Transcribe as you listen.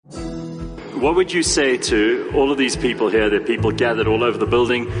what would you say to all of these people here? There are people gathered all over the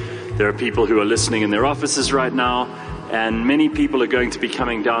building. There are people who are listening in their offices right now, and many people are going to be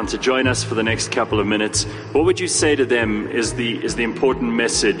coming down to join us for the next couple of minutes. What would you say to them is the important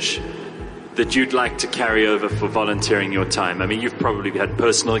message that you'd like to carry over for volunteering your time? I mean, you've probably had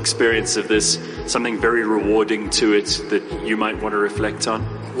personal experience of this, something very rewarding to it that you might want to reflect on.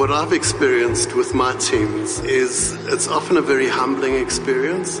 What I've experienced with my teams is it's often a very humbling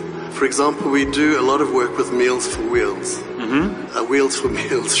experience. For example, we do a lot of work with Meals for Wheels. Wheels for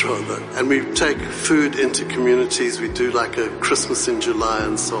Meals, rather. And we take food into communities. We do like a Christmas in July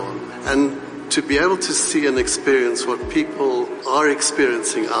and so on. And to be able to see and experience what people are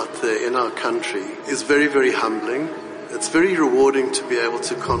experiencing out there in our country is very, very humbling. It's very rewarding to be able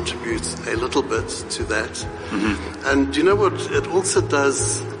to contribute a little bit to that. And you know what? It also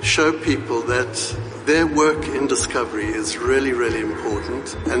does show people that their work in discovery is really, really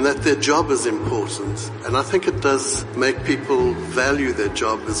important, and that their job is important. And I think it does make people value their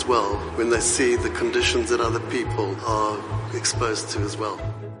job as well when they see the conditions that other people are exposed to as well.